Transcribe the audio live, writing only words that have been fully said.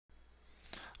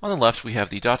On the left, we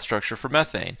have the dot structure for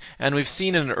methane, and we've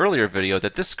seen in an earlier video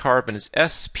that this carbon is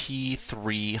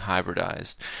sp3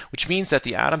 hybridized, which means that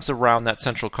the atoms around that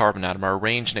central carbon atom are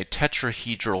arranged in a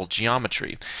tetrahedral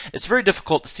geometry. It's very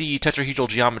difficult to see tetrahedral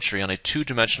geometry on a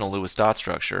two-dimensional Lewis dot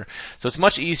structure, so it's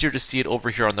much easier to see it over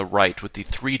here on the right with the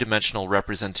three-dimensional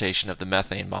representation of the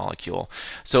methane molecule.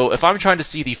 So if I'm trying to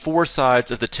see the four sides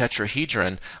of the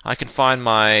tetrahedron, I can find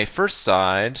my first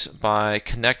side by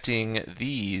connecting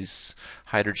these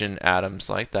hydrogen atoms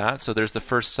like that. So there's the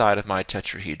first side of my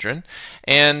tetrahedron.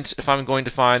 And if I'm going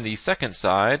to find the second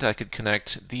side, I could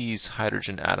connect these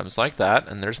hydrogen atoms like that,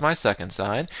 and there's my second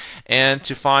side. And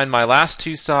to find my last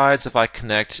two sides, if I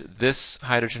connect this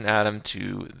hydrogen atom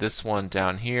to this one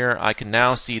down here, I can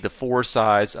now see the four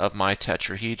sides of my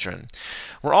tetrahedron.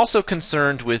 We're also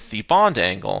concerned with the bond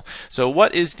angle. So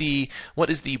what is the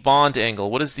bond angle?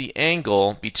 What is the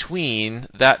angle between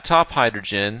that top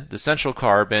hydrogen, the central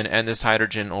carbon, and this hydrogen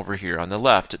over here on the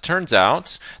left? It turns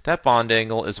out that bond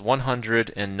angle is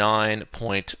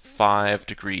 109.5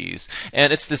 degrees.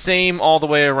 And it's the same all the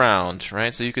way around,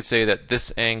 right? So you could say that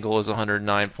this angle is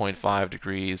 109.5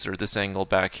 degrees, or this angle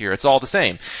back here. It's all the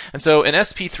same. And so an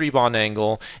sp3 bond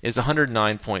angle is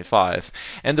 109.5.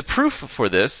 And the proof for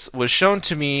this was shown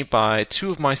to me by two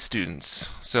of my students.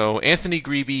 So Anthony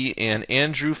Grebe and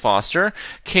Andrew Foster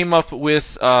came up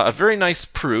with a very nice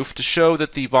proof to show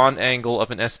that the bond angle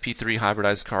of an sp3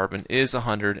 hybridized carbon is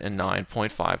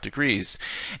 109.5 degrees.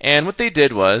 And what they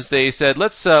did was they said,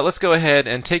 let's go ahead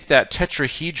and take that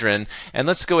tetrahedron and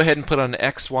let's go ahead and put on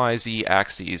XYZ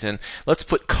axes, and let's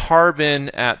put carbon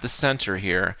at the center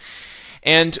here.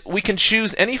 And we can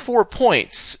choose any 4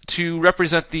 points to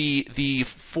represent the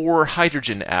 4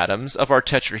 hydrogen atoms of our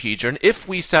tetrahedron if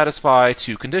we satisfy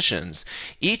two conditions.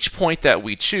 Each point that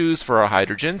we choose for our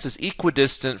hydrogens is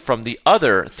equidistant from the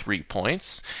other 3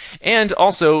 points, and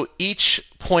also each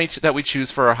point that we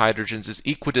choose for our hydrogens is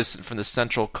equidistant from the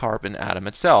central carbon atom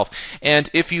itself. And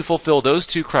if you fulfill those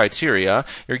two criteria,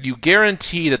 you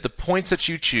guarantee that the points that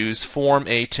you choose form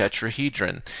a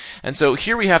tetrahedron. And so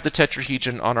here we have the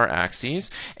tetrahedron on our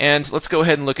axes, and let's go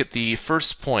ahead and look at the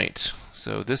first point.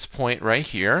 So this point right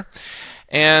here,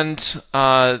 and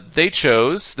they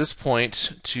chose this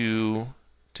point to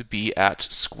be at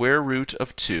square root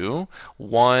of 2,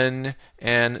 1,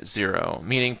 and 0,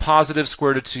 meaning positive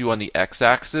square root of 2 on the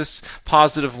x-axis,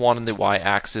 positive 1 on the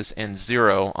y-axis, and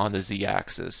 0 on the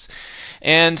z-axis.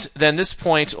 And then this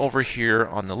point over here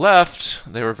on the left,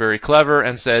 they were very clever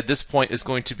and said this point is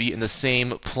going to be in the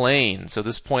same plane. So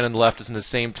this point on the left is in the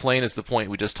same plane as the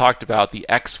point we just talked about, the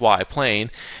xy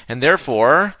plane, and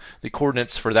therefore the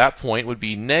coordinates for that point would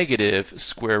be negative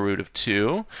square root of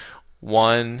 2,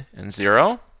 1, and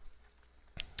 0.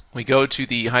 We go to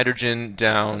the hydrogen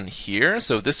down here.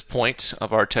 So this point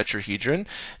of our tetrahedron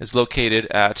is located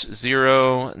at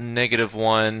 0, negative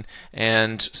 1,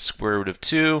 and square root of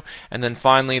 2. And then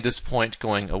finally, this point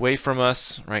going away from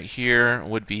us right here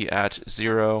would be at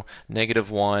 0,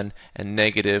 negative 1, and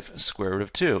negative square root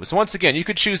of 2. So once again, you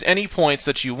could choose any points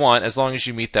that you want as long as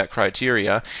you meet that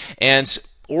criteria. And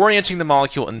orienting the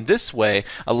molecule in this way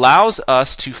allows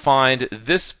us to find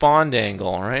this bond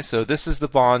angle, right? So this is the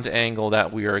bond angle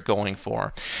that we are going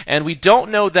for. And we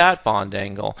don't know that bond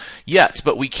angle yet,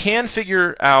 but we can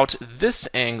figure out this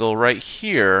angle right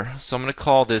here. So I'm going to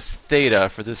call this theta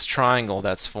for this triangle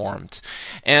that's formed.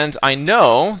 And I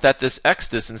know that this x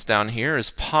distance down here is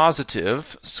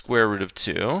positive square root of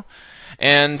 2.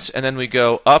 And then we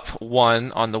go up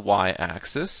 1 on the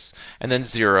y-axis, and then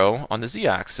 0 on the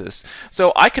z-axis.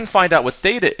 So I can find out what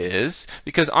theta is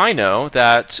because I know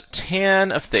that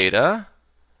tan of theta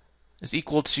is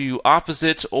equal to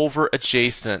opposite over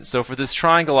adjacent. So for this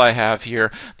triangle I have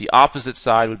here, the opposite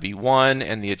side would be 1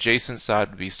 and the adjacent side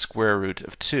would be square root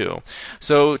of 2.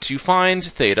 So to find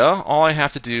theta, all I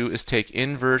have to do is take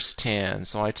inverse tan.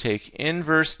 So I take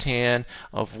inverse tan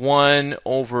of 1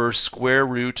 over square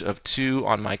root of 2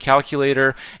 on my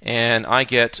calculator, and I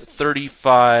get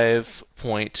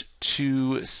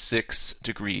 35.26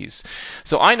 degrees.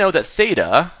 So I know that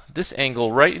theta, this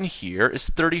angle right in here, is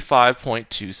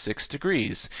 35.26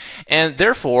 degrees. And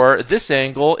therefore, this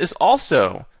angle is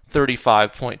also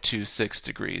 35.26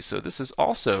 degrees. So this is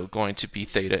also going to be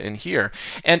theta in here.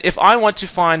 And if I want to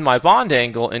find my bond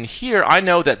angle in here, I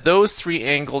know that those three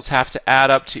angles have to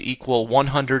add up to equal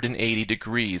 180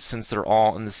 degrees since they're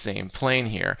all in the same plane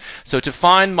here. So to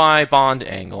find my bond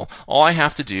angle, all I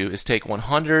have to do is take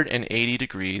 180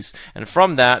 degrees, and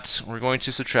from that we're going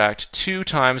to subtract 2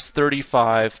 times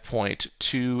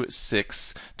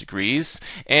 35.26 degrees,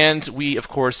 and we of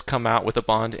course come out with a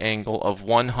bond angle of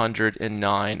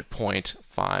 109.5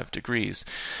 109.5 degrees.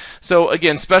 So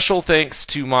again, special thanks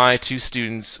to my two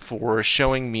students for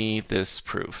showing me this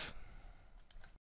proof.